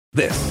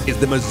This is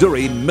the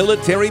Missouri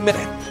Military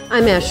Minute.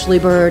 I'm Ashley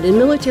Bird. In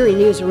military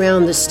news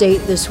around the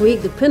state this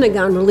week, the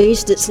Pentagon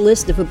released its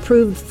list of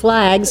approved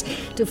flags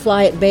to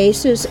fly at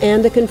bases,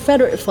 and the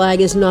Confederate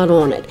flag is not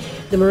on it.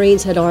 The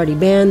Marines had already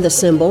banned the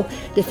symbol.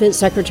 Defense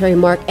Secretary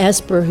Mark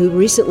Esper, who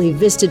recently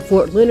visited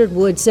Fort Leonard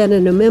Wood, said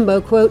in a memo,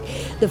 quote,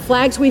 "The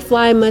flags we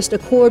fly must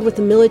accord with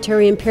the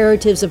military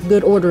imperatives of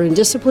good order and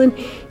discipline,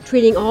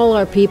 treating all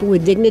our people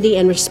with dignity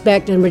and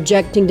respect and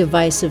rejecting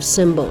divisive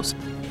symbols."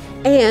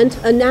 And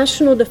a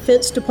National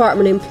Defense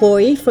Department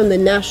employee from the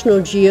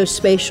National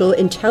Geospatial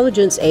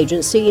Intelligence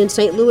Agency in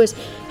St. Louis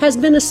has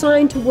been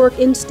assigned to work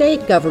in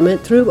state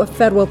government through a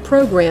federal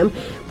program,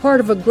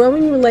 part of a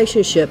growing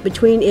relationship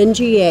between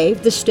NGA,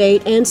 the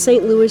state, and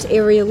St. Louis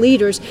area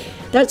leaders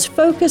that's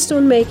focused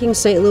on making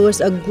St.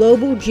 Louis a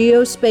global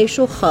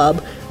geospatial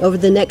hub over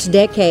the next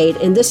decade.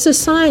 And this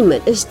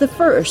assignment is the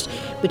first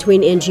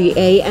between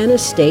NGA and a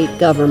state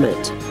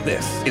government.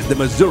 This is the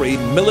Missouri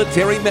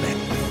Military Minute.